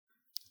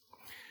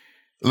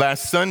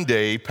Last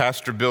Sunday,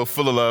 Pastor Bill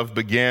Fullalove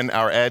began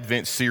our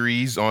Advent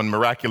series on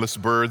miraculous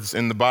births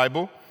in the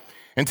Bible.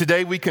 And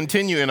today we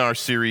continue in our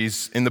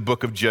series in the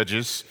book of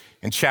Judges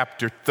in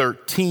chapter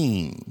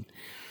 13.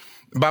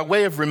 By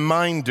way of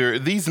reminder,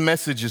 these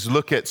messages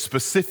look at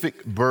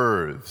specific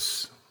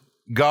births,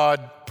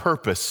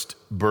 God-purposed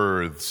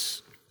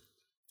births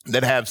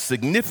that have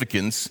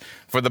significance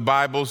for the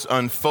Bible's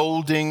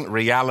unfolding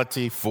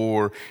reality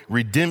for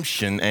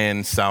redemption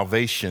and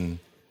salvation.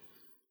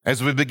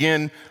 As we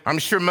begin, I'm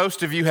sure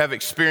most of you have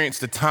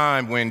experienced a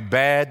time when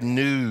bad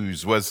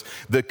news was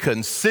the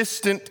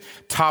consistent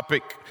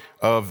topic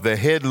of the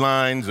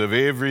headlines of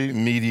every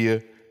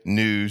media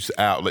news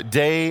outlet.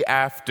 Day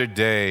after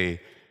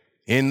day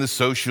in the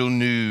social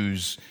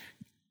news,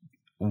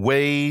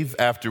 wave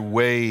after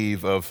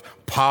wave of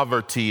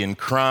poverty and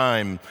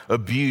crime,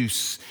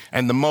 abuse,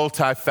 and the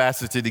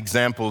multifaceted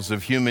examples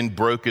of human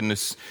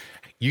brokenness.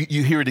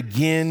 You hear it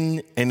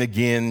again and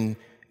again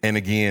and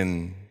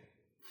again.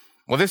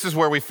 Well, this is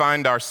where we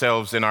find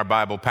ourselves in our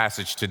Bible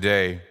passage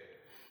today.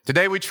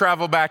 Today we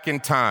travel back in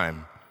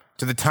time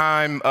to the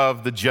time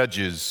of the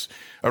Judges,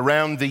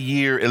 around the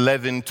year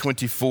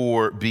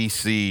 1124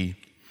 BC.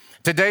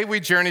 Today we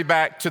journey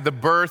back to the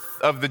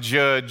birth of the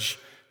judge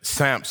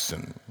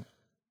Samson.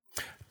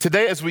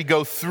 Today, as we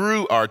go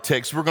through our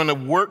text, we're going to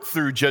work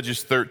through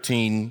Judges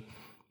 13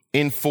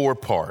 in 4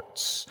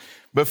 parts.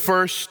 But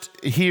first,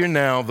 hear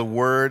now the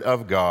word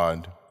of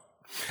God.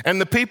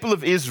 And the people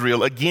of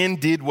Israel again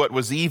did what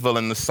was evil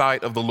in the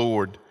sight of the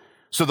Lord.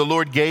 So the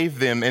Lord gave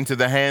them into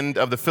the hand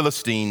of the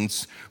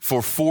Philistines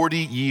for 40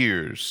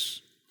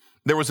 years.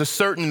 There was a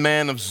certain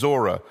man of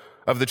Zorah,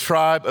 of the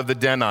tribe of the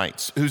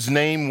Danites, whose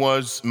name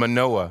was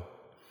Manoah.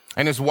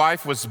 And his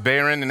wife was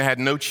barren and had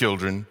no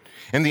children.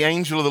 And the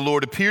angel of the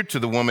Lord appeared to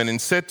the woman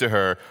and said to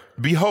her,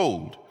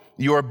 "Behold,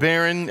 you are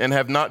barren and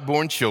have not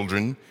borne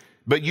children,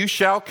 but you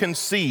shall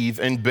conceive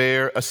and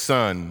bear a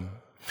son.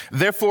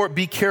 Therefore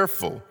be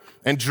careful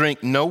and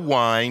drink no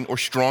wine or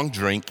strong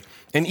drink,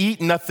 and eat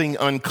nothing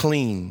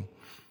unclean.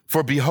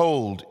 For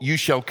behold, you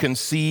shall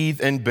conceive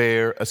and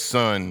bear a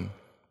son.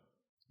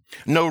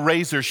 No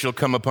razor shall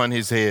come upon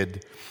his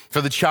head,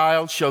 for the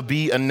child shall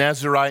be a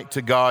Nazirite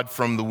to God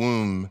from the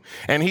womb,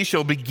 and he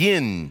shall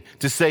begin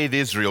to save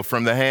Israel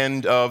from the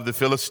hand of the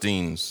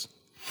Philistines."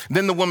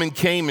 Then the woman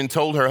came and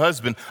told her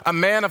husband, "A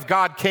man of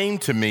God came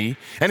to me,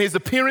 and his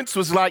appearance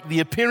was like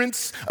the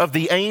appearance of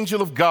the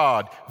angel of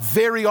God,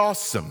 very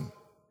awesome.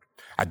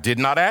 I did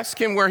not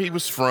ask him where he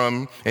was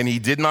from, and he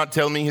did not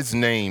tell me his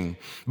name.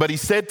 But he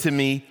said to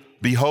me,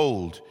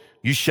 'Behold,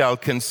 you shall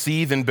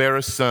conceive and bear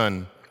a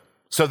son.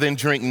 So then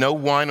drink no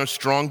wine or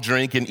strong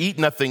drink, and eat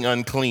nothing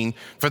unclean,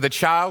 for the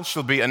child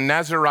shall be a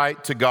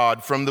Nazirite to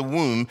God from the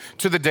womb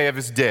to the day of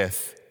his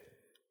death.'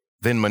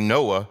 Then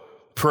Manoah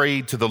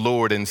prayed to the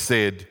Lord and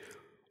said,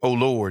 'O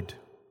Lord,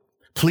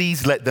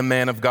 please let the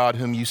man of God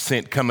whom you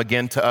sent come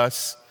again to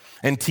us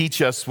and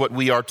teach us what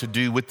we are to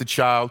do with the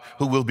child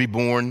who will be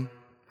born.'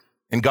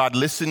 And God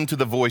listened to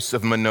the voice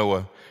of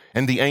Manoah,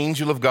 and the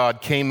angel of God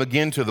came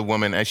again to the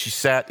woman as she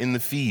sat in the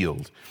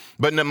field.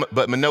 But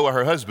Manoah,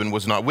 her husband,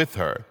 was not with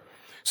her.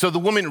 So the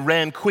woman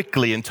ran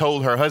quickly and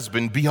told her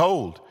husband,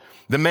 'Behold,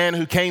 the man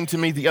who came to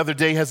me the other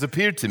day has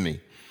appeared to me.'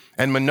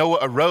 And Manoah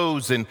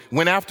arose and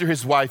went after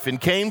his wife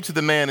and came to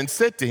the man and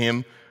said to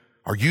him,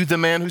 'Are you the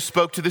man who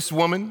spoke to this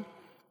woman?'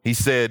 He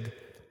said,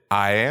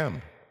 'I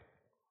am.'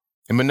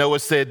 And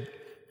Manoah said,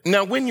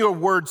 'Now when your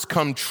words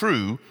come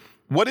true,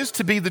 what is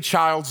to be the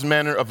child's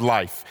manner of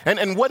life?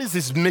 And what is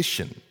his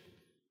mission?'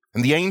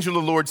 And the angel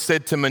of the Lord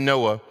said to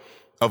Manoah,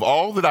 'Of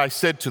all that I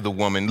said to the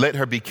woman, let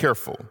her be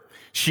careful.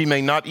 She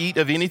may not eat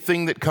of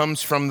anything that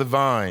comes from the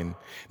vine,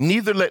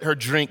 neither let her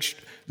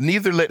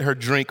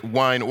drink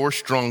wine or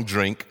strong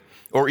drink,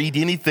 or eat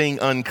anything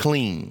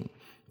unclean.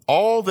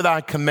 All that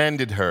I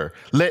commanded her,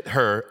 let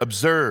her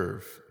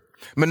observe.'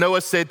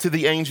 Manoah said to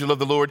the angel of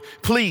the Lord,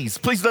 'Please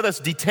let us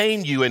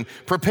detain you and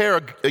prepare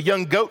a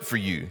young goat for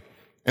you.'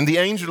 And the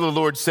angel of the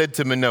Lord said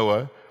to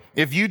Manoah,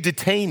 'If you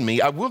detain me,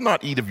 I will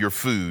not eat of your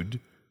food.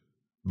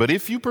 But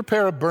if you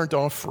prepare a burnt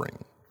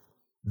offering,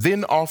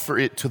 then offer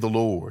it to the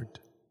Lord.'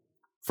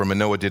 For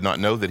Manoah did not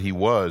know that he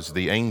was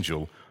the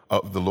angel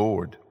of the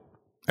Lord.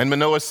 And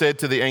Manoah said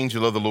to the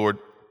angel of the Lord,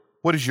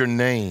 'What is your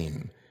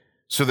name?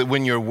 So that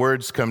when your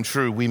words come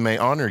true, we may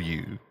honor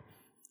you.'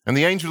 And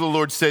the angel of the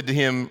Lord said to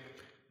him,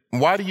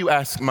 'Why do you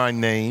ask my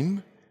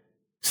name,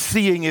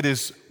 seeing it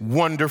is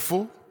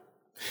wonderful?'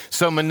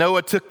 So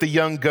Manoah took the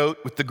young goat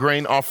with the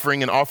grain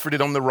offering and offered it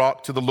on the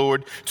rock to the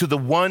Lord, to the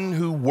one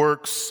who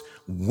works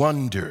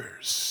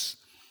wonders.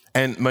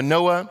 And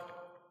Manoah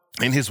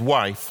and his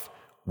wife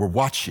were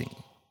watching.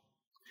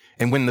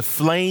 And when the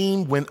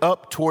flame went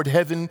up toward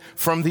heaven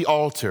from the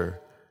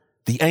altar,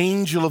 the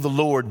angel of the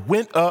Lord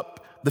went up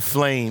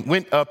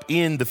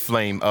in the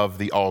flame of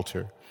the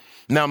altar.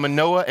 Now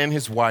Manoah and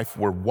his wife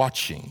were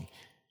watching,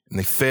 and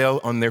they fell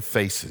on their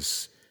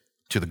faces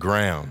to the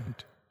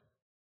ground.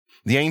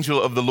 The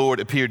angel of the Lord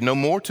appeared no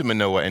more to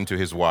Manoah and to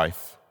his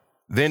wife.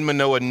 Then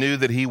Manoah knew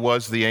that he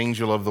was the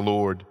angel of the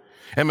Lord.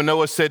 And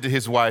Manoah said to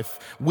his wife,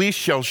 "We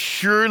shall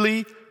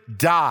surely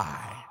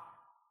die,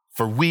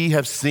 for we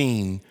have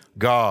seen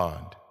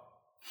God."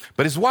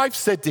 But his wife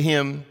said to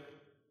him,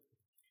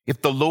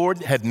 "If the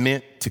Lord had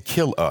meant to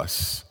kill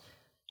us,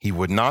 he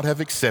would not have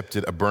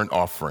accepted a burnt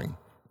offering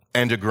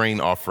and a grain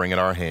offering at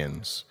our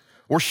hands,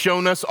 or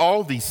shown us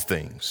all these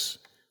things,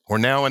 or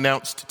now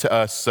announced to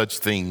us such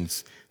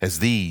things as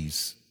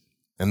these."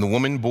 And the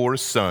woman bore a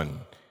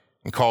son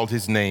and called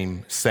his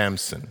name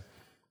Samson.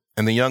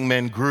 And the young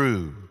man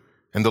grew,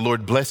 and the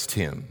Lord blessed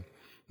him.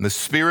 And the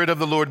Spirit of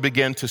the Lord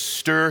began to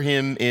stir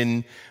him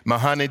in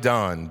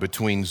Mahaneh-dan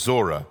between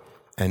Zorah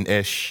and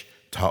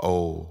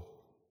Eshtaol.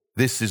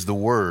 This is the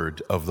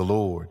word of the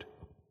Lord.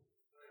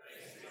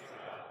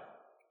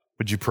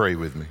 Would you pray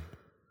with me?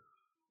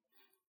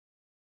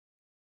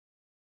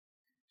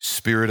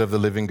 Spirit of the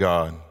living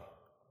God,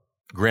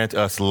 grant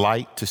us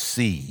light to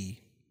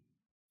see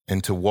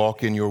and to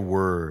walk in your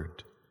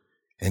word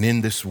and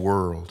in this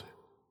world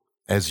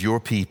as your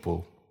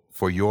people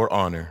for your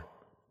honor,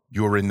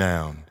 your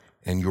renown,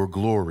 and your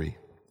glory.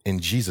 In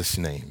Jesus'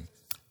 name,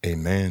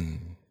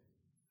 amen.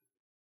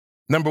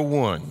 Number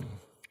one,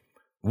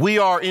 we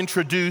are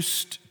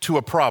introduced to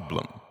a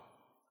problem.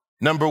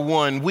 Number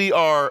one, we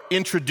are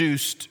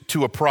introduced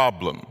to a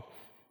problem.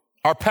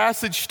 Our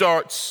passage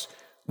starts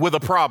with a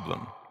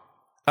problem,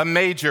 a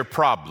major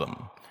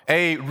problem,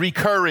 a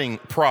recurring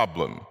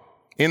problem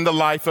in the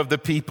life of the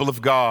people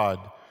of God.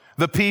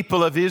 The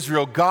people of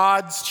Israel,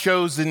 God's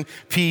chosen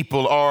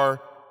people, are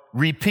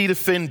repeat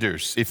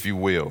offenders, if you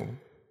will.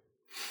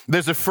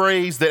 There's a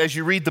phrase that as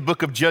you read the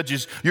book of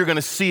Judges, you're going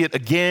to see it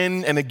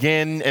again and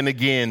again and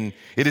again.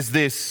 It is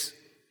this: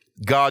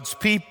 God's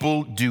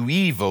people do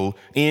evil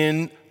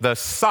in the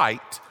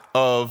sight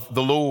of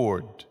the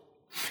Lord.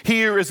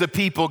 Here is a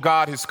people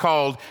God has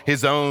called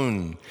his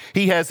own.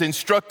 He has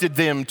instructed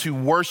them to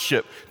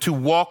worship, to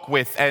walk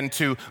with, and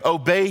to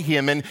obey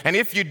him. And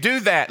if you do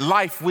that,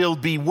 life will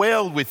be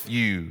well with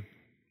you.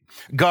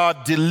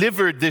 God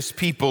delivered this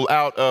people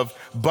out of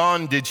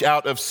bondage,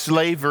 out of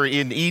slavery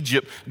in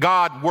Egypt.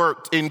 God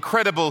worked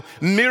incredible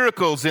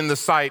miracles in the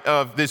sight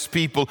of this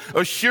people,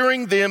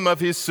 assuring them of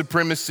his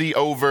supremacy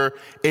over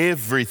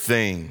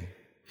everything.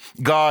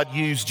 God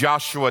used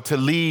Joshua to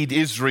lead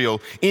Israel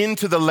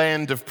into the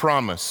land of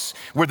promise,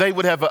 where they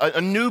would have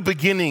a new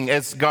beginning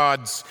as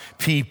God's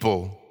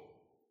people.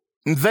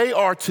 They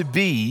are to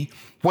be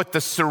what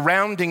the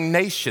surrounding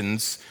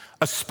nations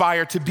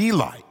aspire to be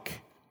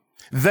like.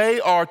 They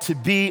are to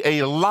be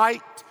a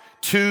light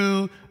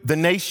to the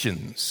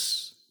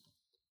nations.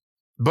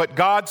 But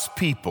God's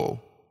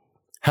people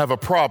have a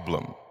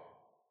problem.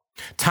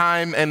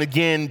 Time and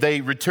again,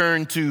 they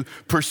return to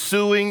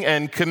pursuing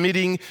and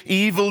committing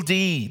evil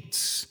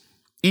deeds,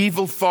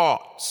 evil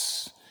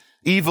thoughts,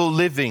 evil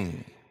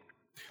living.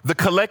 The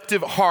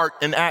collective heart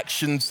and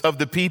actions of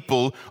the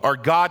people are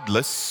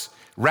godless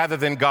rather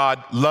than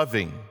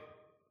God-loving.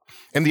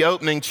 In the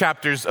opening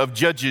chapters of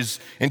Judges,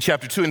 in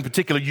chapter 2 in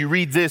particular, you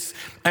read this: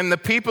 "And the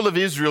people of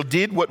Israel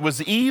did what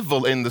was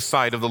evil in the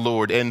sight of the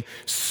Lord and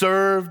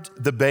served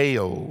the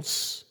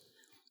Baals.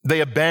 They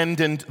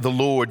abandoned the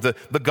Lord,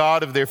 the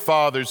God of their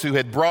fathers, who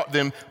had brought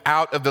them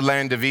out of the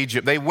land of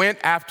Egypt. They went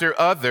after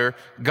other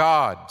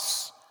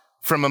gods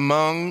from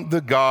among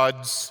the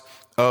gods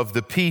of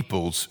the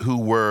peoples who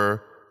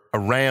were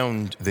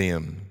around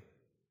them,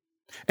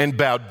 and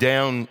bowed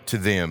down to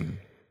them.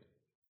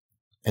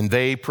 And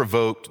they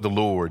provoked the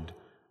Lord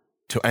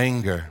to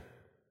anger."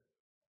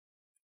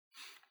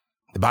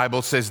 The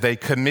Bible says they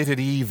committed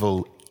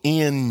evil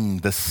in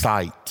the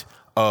sight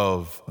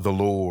of the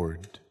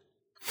Lord.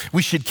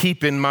 We should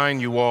keep in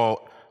mind, you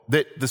all,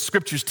 that the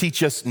scriptures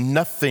teach us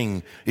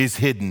nothing is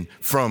hidden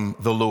from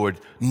the Lord.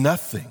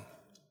 Nothing.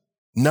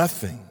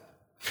 Nothing.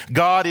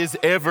 God is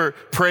ever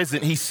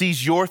present. He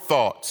sees your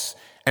thoughts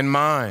and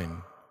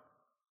mine.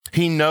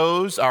 He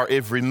knows our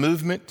every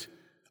movement,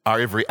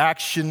 our every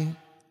action.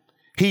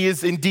 He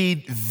is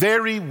indeed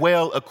very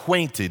well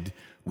acquainted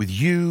with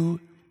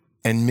you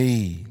and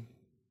me.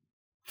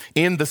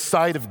 In the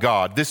sight of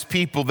God, this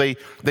people, they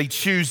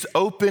choose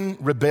open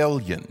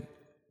rebellion.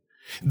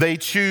 They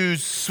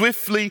choose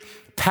swiftly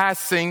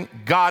passing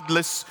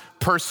godless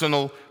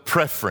personal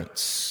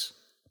preference.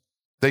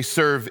 They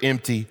serve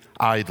empty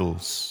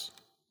idols.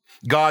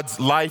 God's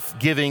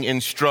life-giving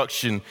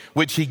instruction,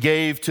 which he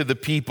gave to the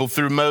people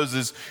through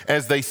Moses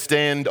as they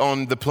stand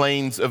on the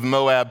plains of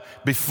Moab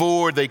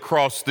before they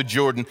cross the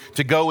Jordan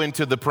to go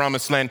into the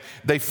promised land,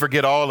 they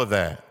forget all of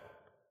that.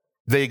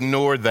 They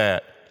ignore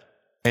that,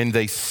 and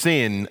they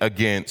sin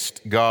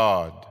against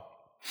God.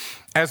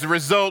 As a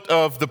result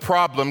of the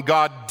problem,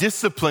 God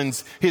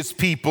disciplines his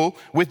people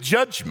with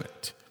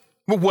judgment.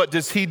 Well, what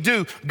does he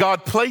do?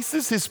 God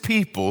places his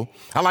people,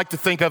 I like to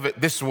think of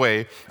it this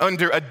way,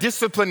 under a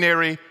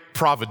disciplinary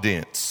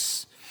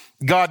providence.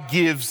 God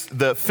gives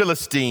the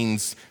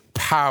Philistines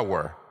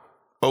power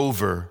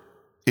over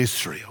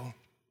Israel.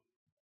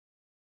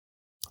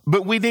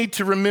 But we need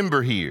to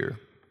remember here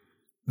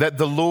that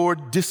the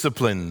Lord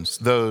disciplines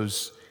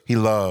those he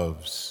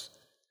loves.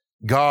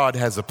 God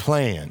has a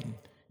plan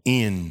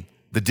in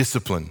the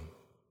discipline.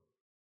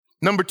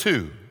 Number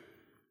two,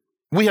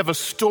 we have a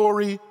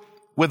story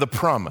with a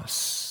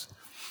promise.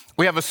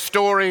 We have a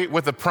story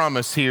with a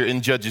promise here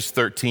in Judges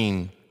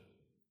 13.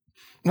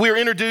 We're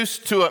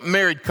introduced to a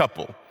married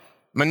couple,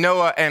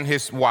 Manoah and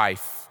his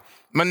wife.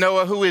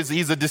 Manoah,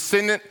 he's a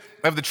descendant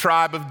of the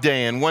tribe of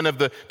Dan, one of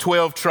the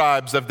 12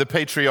 tribes of the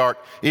patriarch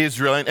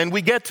Israel. And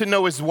we get to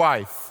know his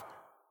wife.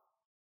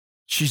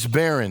 She's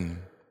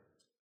barren.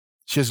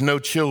 She has no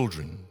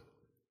children.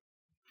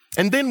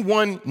 And then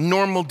one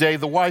normal day,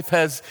 the wife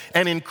has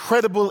an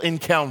incredible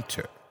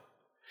encounter.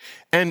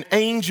 An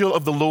angel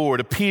of the Lord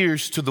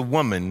appears to the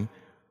woman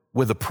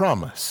with a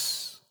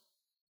promise.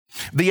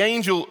 The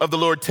angel of the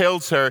Lord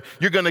tells her,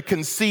 you're going to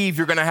conceive,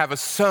 you're going to have a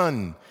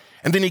son.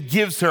 And then he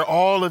gives her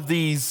all of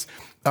these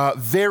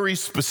very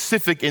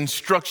specific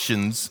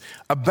instructions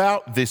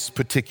about this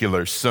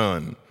particular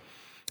son.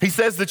 He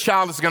says the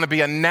child is going to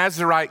be a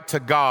Nazirite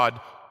to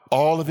God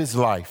all of his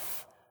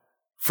life,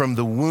 from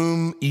the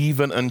womb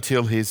even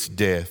until his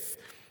death.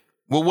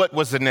 Well, what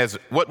was a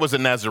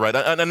Nazirite?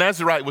 A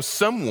Nazirite was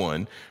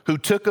someone who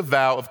took a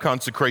vow of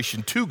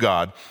consecration to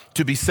God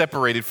to be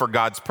separated for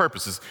God's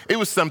purposes. It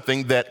was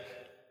something that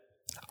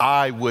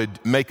I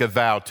would make a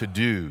vow to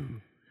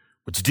do.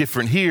 What's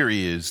different here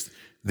is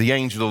the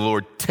angel of the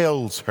Lord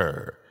tells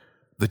her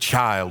the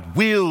child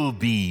will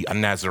be a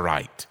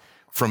Nazirite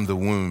from the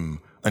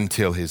womb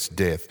until his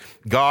death.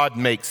 God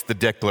makes the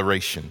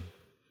declaration.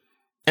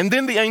 And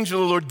then the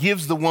angel of the Lord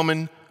gives the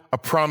woman a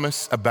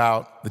promise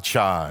about the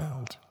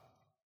child.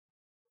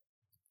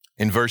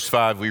 In verse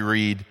 5, we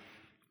read,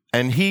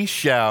 and he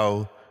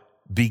shall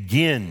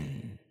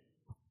begin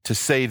to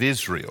save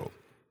Israel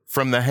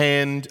from the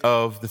hand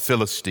of the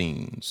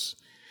Philistines.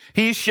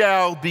 He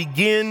shall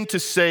begin to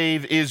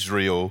save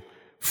Israel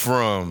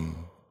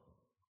from.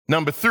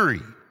 Number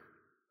 3,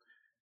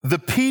 the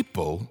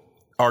people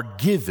are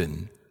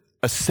given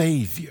a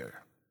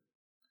savior.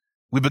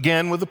 We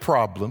began with a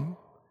problem.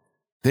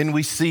 Then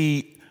we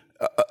see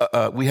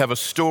we have a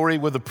story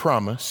with a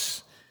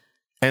promise,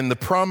 and the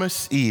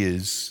promise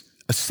is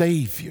a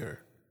savior.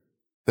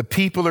 The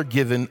people are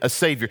given a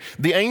savior.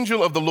 The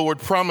angel of the Lord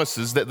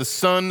promises that the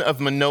son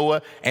of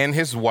Manoah and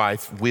his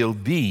wife will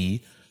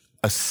be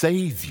a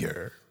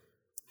savior.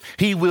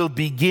 He will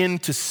begin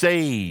to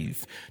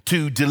save,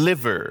 to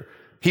deliver.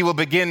 He will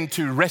begin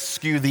to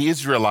rescue the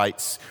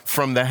Israelites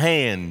from the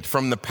hand,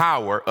 from the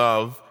power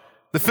of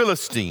the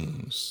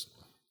Philistines.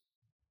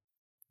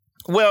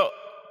 Well,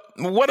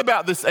 what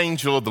about this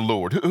angel of the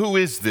Lord? Who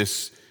is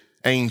this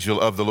angel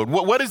of the Lord?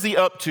 What is he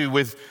up to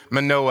with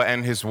Manoah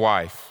and his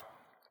wife?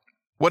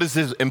 What is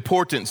his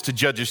importance to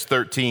Judges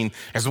 13,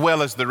 as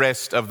well as the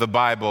rest of the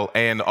Bible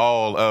and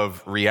all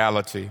of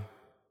reality?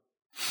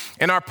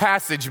 In our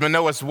passage,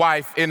 Manoah's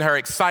wife, in her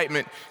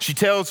excitement, she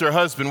tells her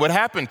husband what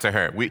happened to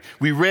her.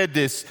 We read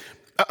this.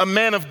 A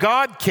man of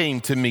God came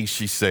to me,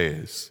 she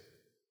says.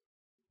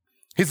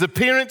 His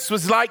appearance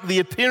was like the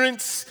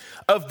appearance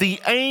of the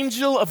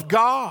angel of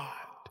God.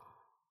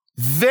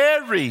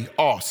 Very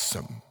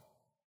awesome,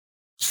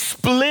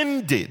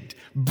 splendid,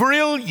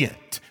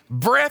 brilliant,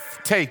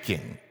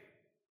 breathtaking.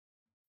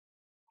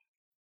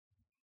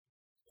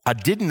 I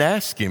didn't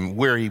ask him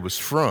where he was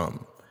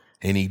from,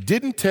 and he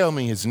didn't tell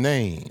me his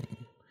name.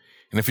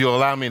 And if you'll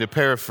allow me to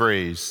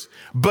paraphrase,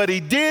 but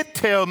he did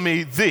tell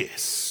me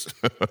this.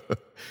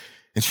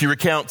 And she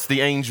recounts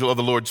the angel of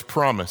the Lord's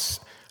promise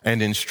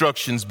and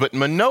instructions. But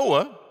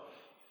Manoah's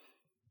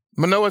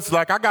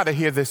like, I got to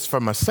hear this for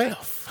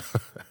myself.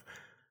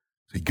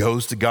 He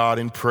goes to God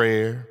in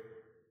prayer,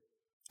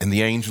 and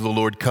the angel of the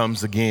Lord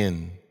comes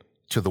again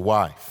to the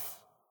wife.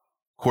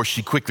 Of course,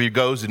 she quickly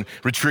goes and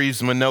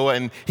retrieves Manoah,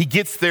 and he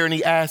gets there and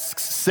he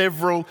asks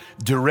several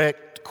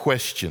direct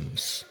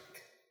questions.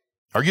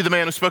 Are you the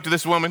man who spoke to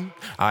this woman?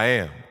 I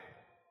am.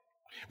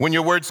 When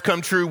your words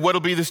come true, what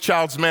will be this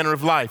child's manner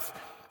of life?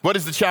 What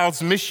is the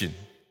child's mission?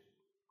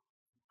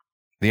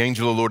 The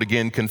angel of the Lord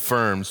again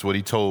confirms what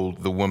he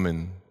told the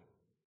woman.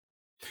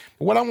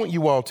 But what I want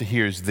you all to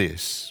hear is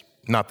this.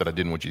 Not that I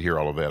didn't want you to hear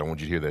all of that. I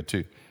want you to hear that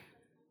too.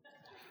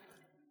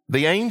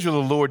 The angel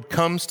of the Lord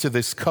comes to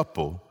this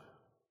couple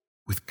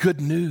with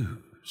good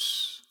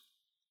news.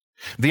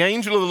 The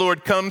angel of the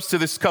Lord comes to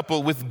this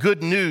couple with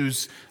good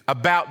news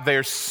about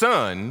their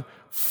son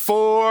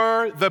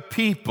for the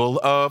people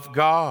of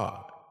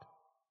God.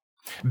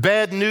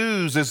 Bad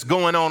news is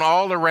going on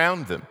all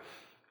around them.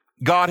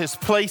 God has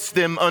placed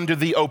them under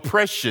the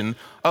oppression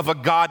of a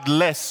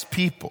godless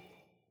people.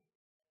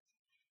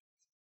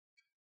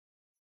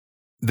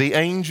 The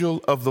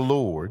angel of the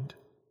Lord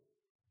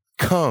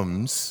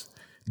comes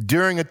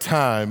during a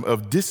time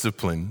of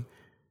discipline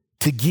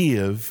to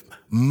give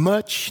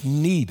much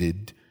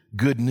needed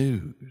good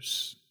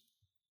news.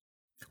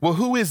 Well,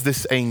 who is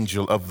this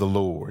angel of the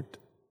Lord?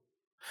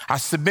 I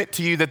submit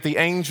to you that the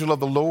angel of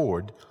the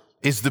Lord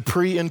is the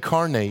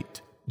pre-incarnate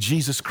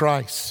Jesus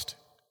Christ.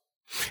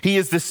 He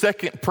is the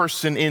second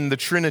person in the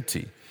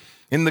Trinity,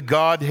 in the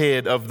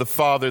Godhead of the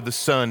Father, the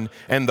Son,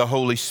 and the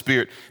Holy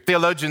Spirit.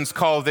 Theologians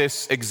call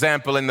this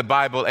example in the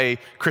Bible a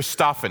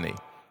Christophany,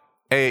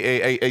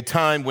 a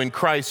time when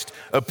Christ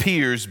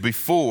appears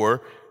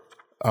before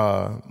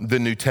the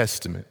New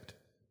Testament.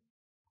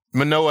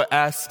 Manoah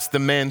asks the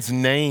man's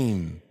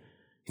name,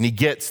 and he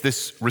gets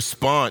this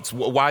response.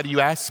 Why do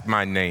you ask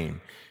my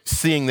name?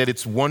 Seeing that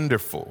it's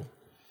wonderful.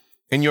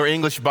 In your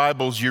English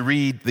Bibles, you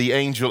read the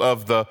angel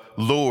of the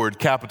Lord,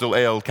 capital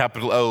L,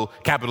 capital O,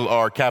 capital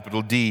R,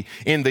 capital D.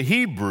 In the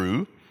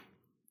Hebrew,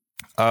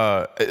 we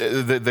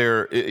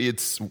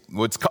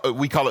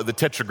call it the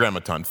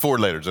tetragrammaton, 4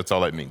 letters. That's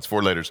all that means,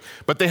 4 letters.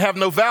 But they have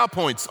no vowel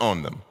points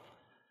on them.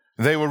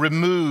 They were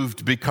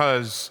removed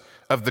because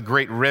of the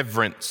great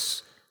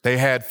reverence they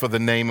had for the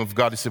name of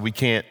God. They said, we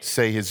can't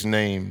say his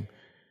name.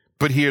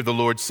 But here the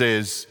Lord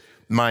says,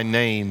 my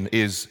name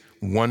is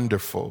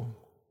wonderful.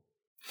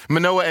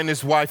 Manoah and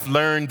his wife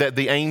learned that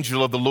the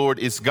angel of the Lord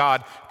is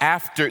God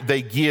after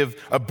they give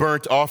a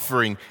burnt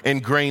offering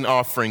and grain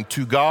offering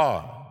to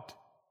God.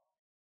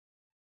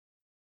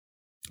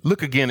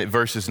 Look again at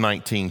verses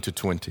 19 to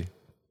 20.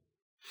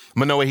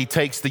 Manoah, he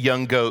takes the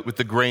young goat with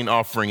the grain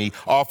offering. He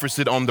offers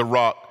it on the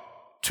rock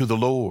to the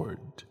Lord,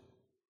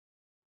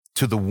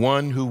 to the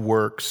one who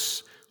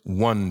works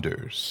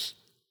wonders.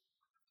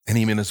 And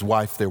him and his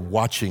wife, they're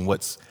watching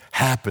what's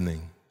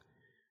happening.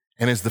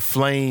 And as the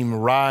flame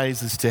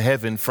rises to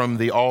heaven from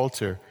the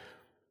altar,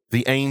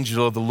 the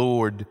angel of the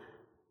Lord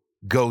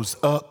goes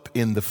up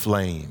in the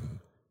flame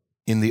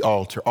in the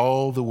altar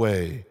all the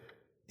way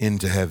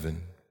into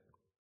heaven.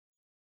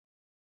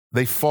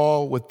 They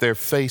fall with their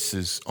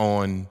faces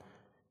on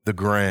the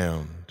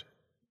ground.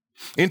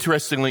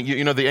 Interestingly,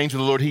 the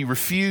angel of the Lord, he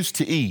refused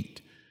to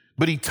eat,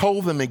 but he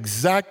told them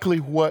exactly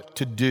what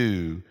to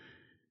do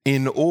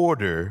in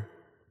order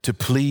to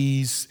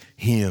please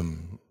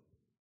him.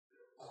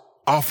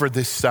 Offer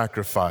this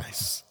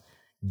sacrifice.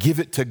 Give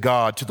it to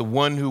God, to the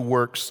one who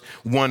works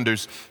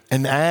wonders.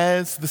 And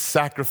as the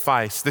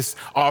sacrifice, this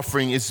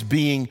offering is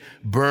being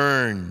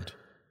burned,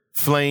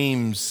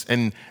 flames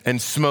and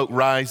smoke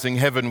rising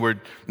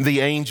heavenward,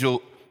 the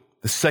angel,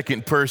 the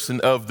second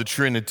person of the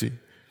Trinity,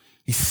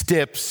 he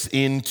steps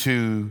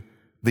into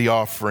the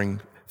offering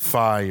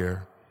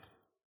fire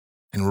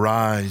and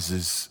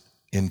rises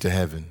into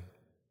heaven.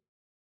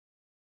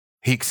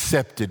 He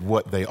accepted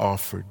what they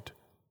offered,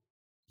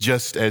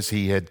 just as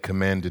he had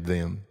commanded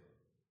them.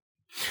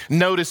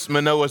 Notice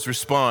Manoah's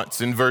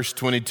response in verse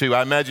 22.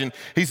 I imagine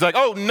he's like,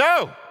 oh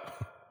no,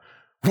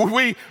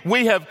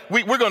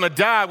 we're going to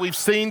die. We've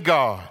seen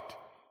God.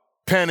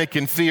 Panic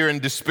and fear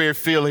and despair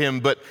fill him,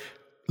 but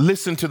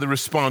listen to the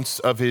response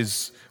of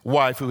his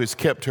wife who has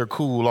kept her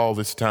cool all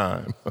this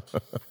time.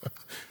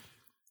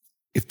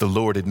 If the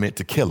Lord had meant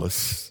to kill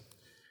us,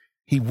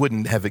 he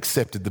wouldn't have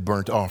accepted the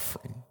burnt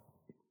offering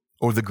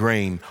or the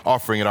grain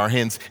offering at our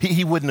hands.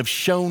 He wouldn't have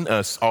shown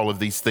us all of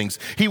these things.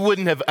 He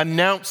wouldn't have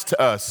announced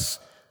to us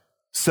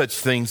such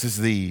things as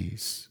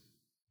these.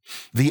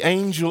 The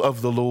angel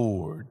of the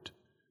Lord,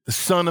 the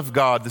Son of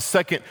God, the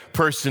second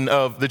person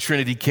of the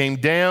Trinity, came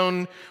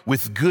down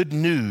with good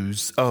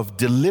news of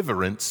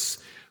deliverance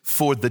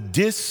for the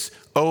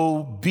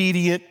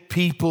disobedient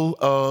people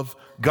of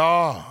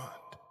God.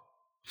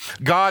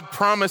 God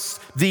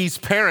promised these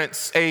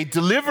parents a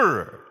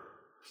deliverer,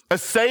 a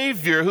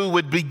Savior who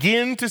would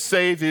begin to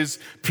save his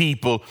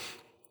people.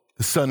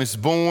 The son is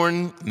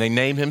born, and they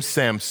name him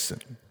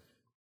Samson.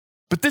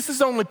 But this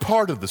is only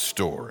part of the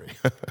story.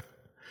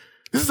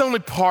 This is only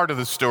part of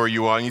the story,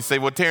 you all. And you say,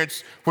 well,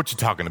 Terrence, what you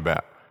talking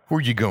about? Where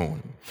are you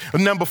going?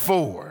 Number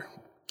 4,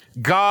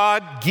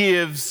 God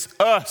gives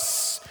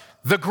us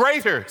the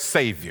greater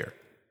Savior.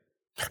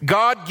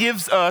 God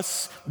gives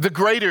us the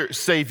greater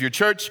Savior.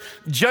 Church,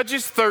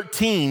 Judges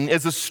 13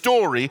 is a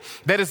story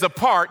that is a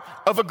part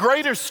of a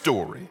greater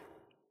story.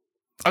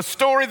 A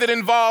story that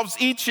involves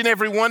each and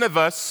every one of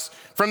us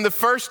from the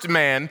first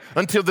man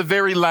until the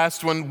very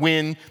last one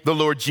when the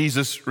Lord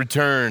Jesus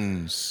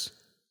returns.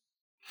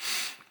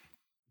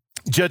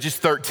 Judges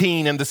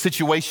 13 and the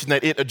situation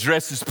that it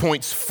addresses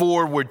points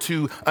forward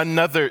to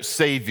another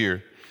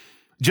Savior.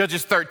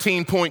 Judges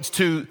 13 points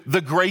to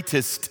the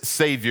greatest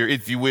Savior,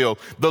 if you will,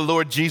 the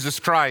Lord Jesus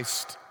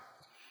Christ.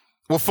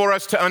 Well, for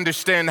us to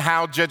understand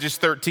how Judges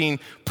 13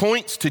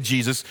 points to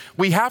Jesus,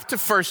 we have to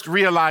first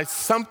realize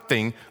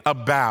something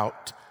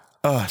about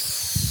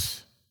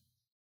us.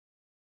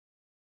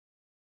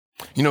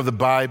 The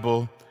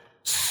Bible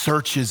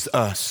searches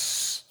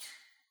us.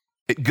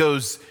 It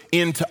goes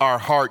into our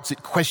hearts.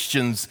 It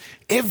questions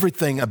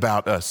everything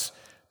about us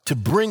to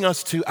bring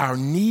us to our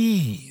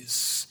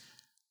knees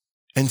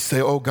and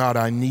say, oh God,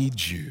 I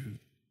need you.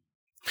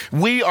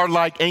 We are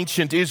like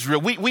ancient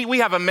Israel. We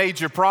have a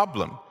major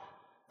problem.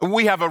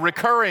 We have a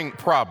recurring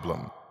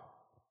problem.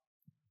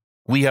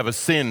 We have a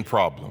sin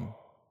problem.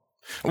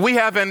 We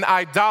have an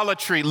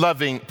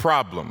idolatry-loving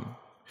problem.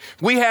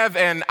 We have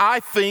an I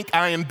think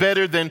I am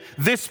better than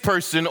this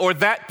person or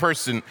that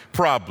person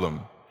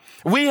problem.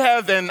 We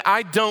have an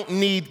I don't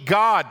need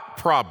God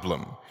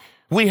problem.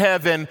 We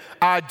have an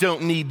I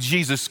don't need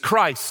Jesus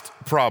Christ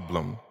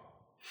problem.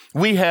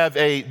 We have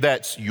a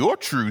that's your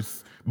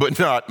truth, but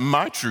not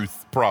my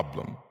truth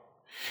problem.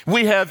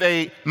 We have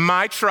a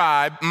my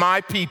tribe,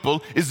 my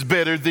people is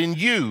better than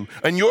you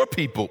and your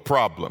people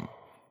problem.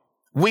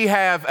 We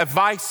have a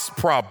vice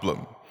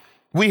problem.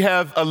 We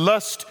have a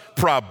lust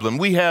problem.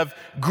 We have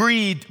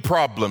greed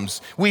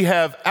problems. We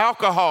have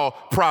alcohol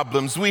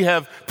problems. We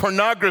have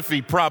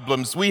pornography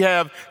problems. We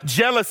have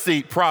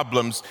jealousy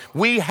problems.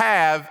 We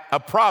have a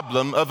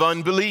problem of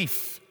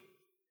unbelief.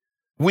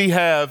 We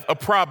have a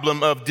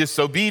problem of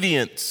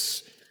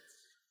disobedience.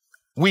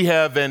 We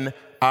have an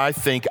I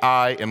think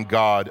I am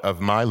God of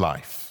my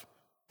life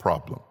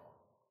problem.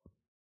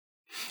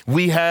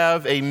 We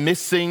have a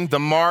missing the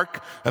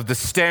mark of the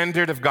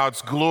standard of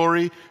God's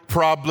glory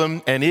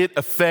problem, and it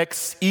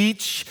affects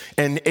each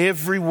and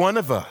every one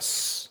of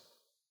us.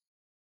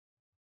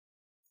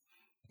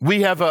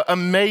 We have a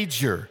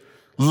major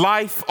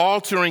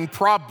life-altering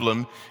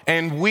problem,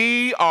 and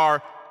we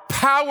are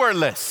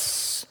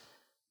powerless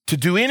to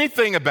do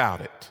anything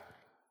about it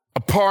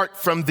apart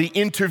from the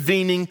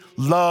intervening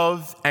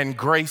love and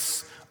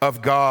grace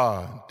of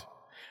God.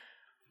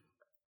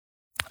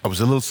 I was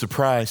a little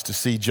surprised to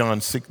see John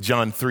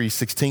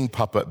 3:16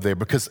 pop up there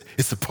because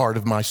it's a part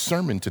of my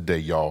sermon today,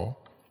 y'all.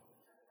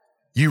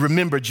 You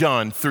remember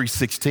John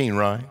 3:16,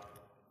 right?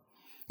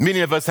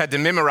 Many of us had to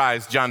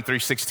memorize John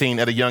 3:16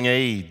 at a young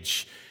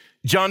age.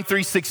 John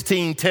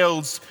 3:16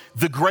 tells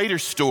the greater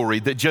story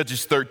that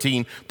Judges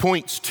 13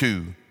 points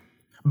to.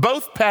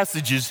 Both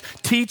passages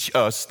teach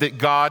us that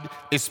God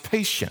is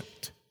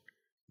patient,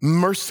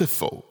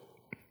 merciful,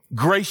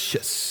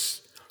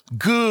 gracious,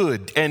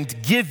 good,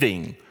 and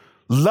giving,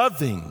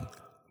 loving,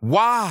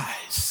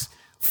 wise,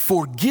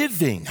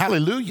 forgiving,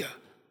 hallelujah,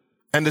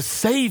 and a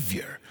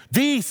Savior,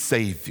 the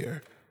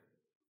Savior.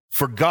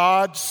 For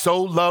God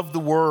so loved the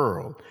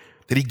world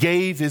that he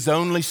gave his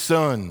only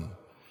Son,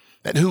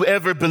 that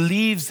whoever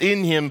believes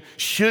in him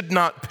should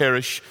not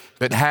perish,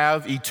 but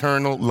have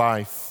eternal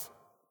life.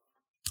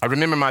 I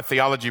remember my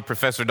theology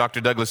professor, Dr.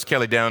 Douglas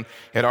Kelly, down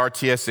at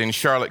RTS in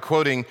Charlotte,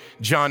 quoting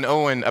John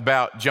Owen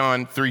about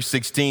John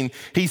 3:16.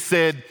 He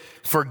said,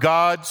 "For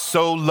God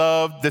so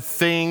loved the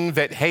thing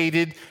that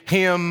hated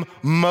him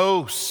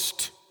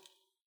most,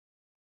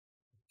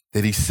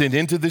 that he sent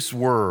into this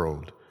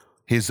world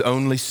his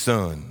only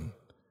Son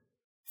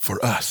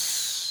for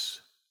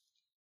us."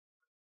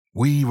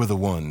 We are the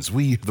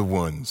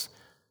ones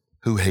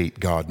who hate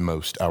God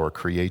most, our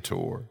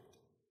Creator.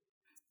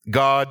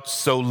 God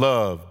so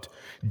loved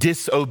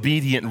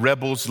disobedient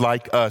rebels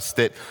like us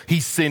that he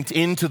sent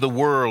into the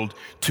world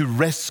to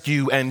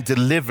rescue and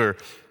deliver.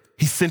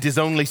 He sent his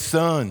only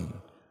Son.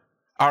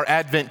 Our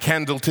Advent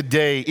candle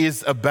today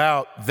is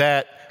about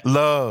that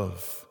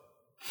love.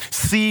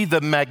 See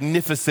the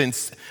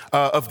magnificence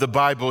of the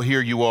Bible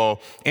here, you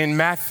all. In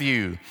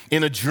Matthew,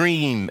 in a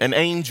dream, an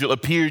angel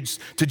appears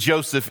to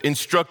Joseph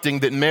instructing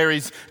that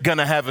Mary's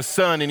gonna have a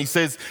son, and he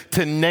says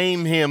to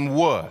name him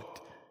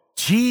what?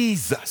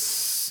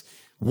 Jesus.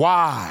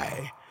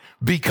 Why?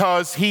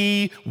 Because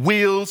he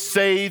will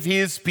save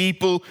his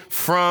people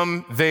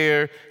from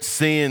their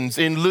sins.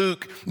 In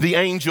Luke, the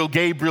angel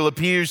Gabriel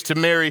appears to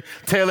Mary,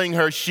 telling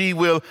her she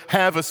will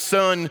have a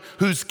son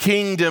whose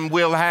kingdom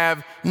will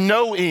have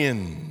no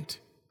end.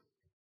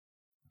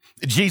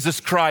 Jesus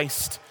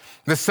Christ,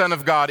 the Son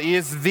of God,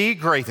 is the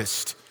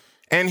greatest,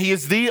 and he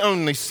is the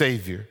only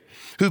Savior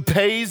who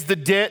pays the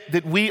debt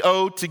that we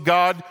owe to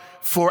God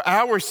for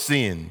our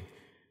sin.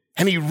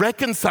 And he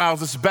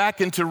reconciles us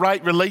back into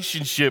right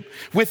relationship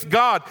with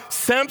God.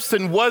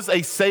 Samson was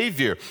a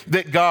savior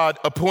that God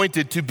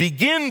appointed to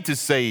begin to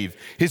save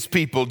his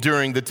people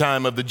during the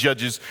time of the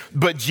judges.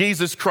 But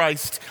Jesus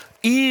Christ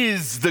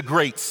is the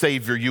great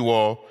Savior, you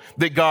all,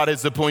 that God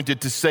has appointed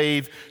to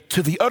save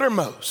to the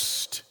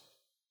uttermost.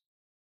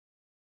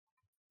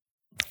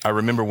 I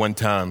remember one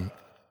time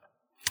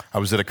I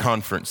was at a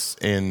conference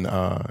in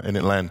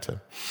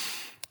Atlanta.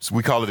 So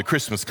we call it a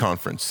Christmas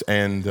conference,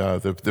 and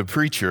the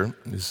preacher,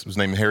 this was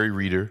named Harry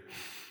Reeder,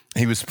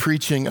 he was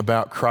preaching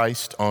about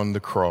Christ on the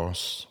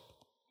cross.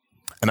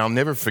 And I'll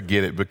never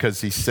forget it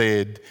because he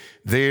said,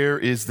 there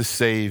is the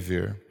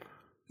Savior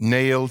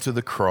nailed to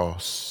the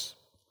cross.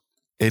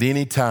 At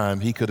any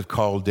time, he could have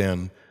called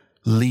down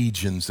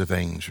legions of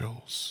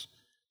angels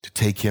to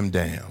take him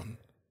down,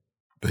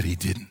 but he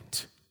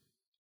didn't,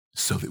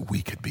 so that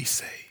we could be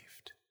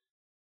saved.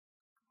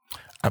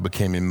 I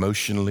became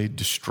emotionally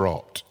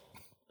distraught.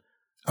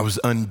 I was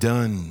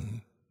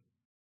undone.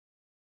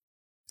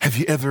 Have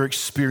you ever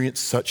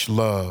experienced such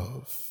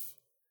love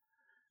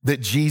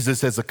that Jesus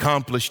has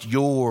accomplished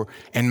your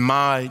and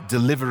my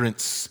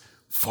deliverance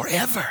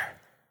forever?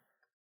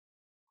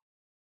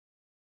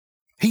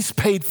 He's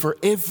paid for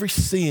every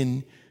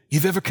sin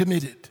you've ever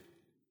committed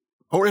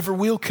or ever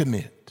will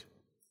commit.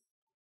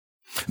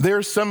 There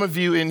are some of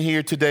you in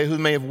here today who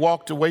may have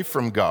walked away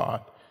from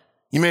God.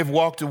 You may have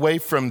walked away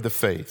from the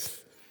faith.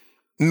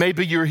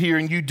 Maybe you're here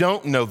and you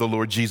don't know the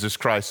Lord Jesus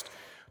Christ.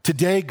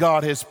 Today,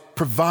 God has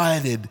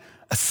provided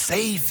a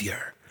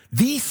Savior,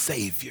 the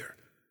Savior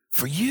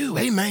for you.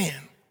 Amen.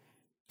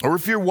 Or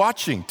if you're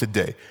watching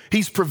today,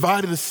 he's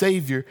provided a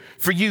Savior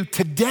for you.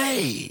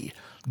 Today,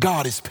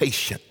 God is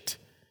patient.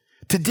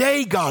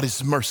 Today, God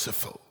is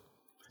merciful.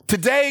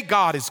 Today,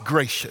 God is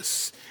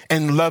gracious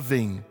and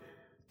loving.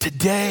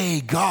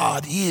 Today,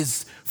 God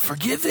is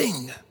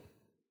forgiving.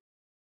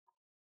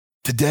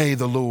 Today,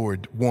 the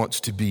Lord wants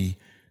to be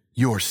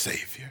your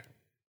Savior.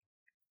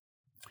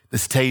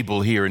 This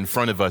table here in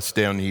front of us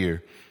down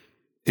here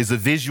is a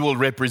visual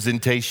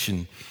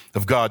representation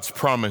of God's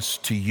promise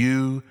to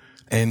you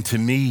and to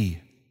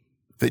me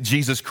that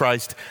Jesus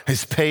Christ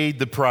has paid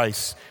the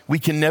price we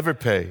can never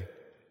pay.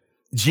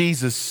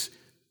 Jesus.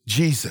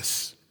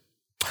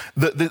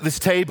 This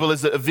table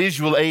is a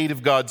visual aid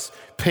of God's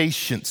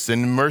patience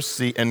and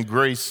mercy and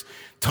grace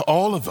to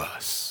all of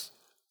us.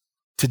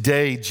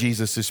 Today,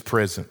 Jesus is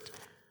present.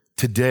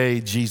 Today,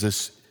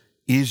 Jesus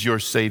is your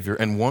Savior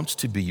and wants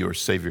to be your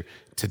Savior.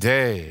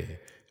 Today,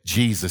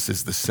 Jesus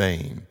is the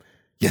same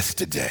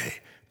yesterday,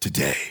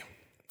 today,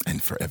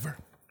 and forever.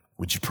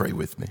 Would you pray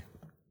with me?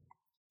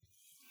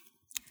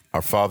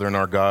 Our Father and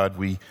our God,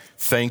 we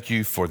thank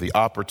you for the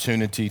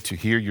opportunity to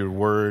hear your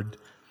word.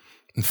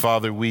 And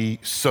Father, we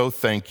so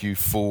thank you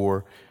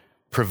for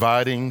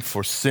providing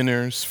for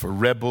sinners, for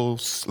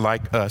rebels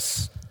like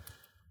us.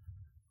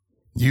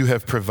 You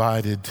have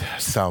provided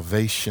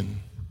salvation.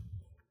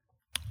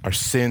 Our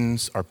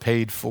sins are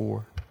paid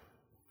for.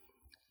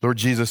 Lord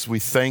Jesus, we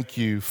thank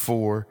you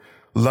for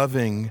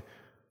loving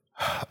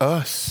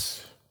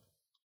us.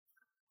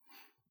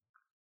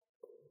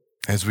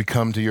 As we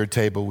come to your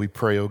table, we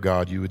pray, oh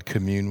God, you would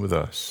commune with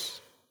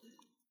us.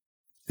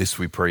 This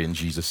we pray in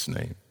Jesus'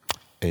 name.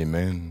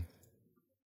 Amen.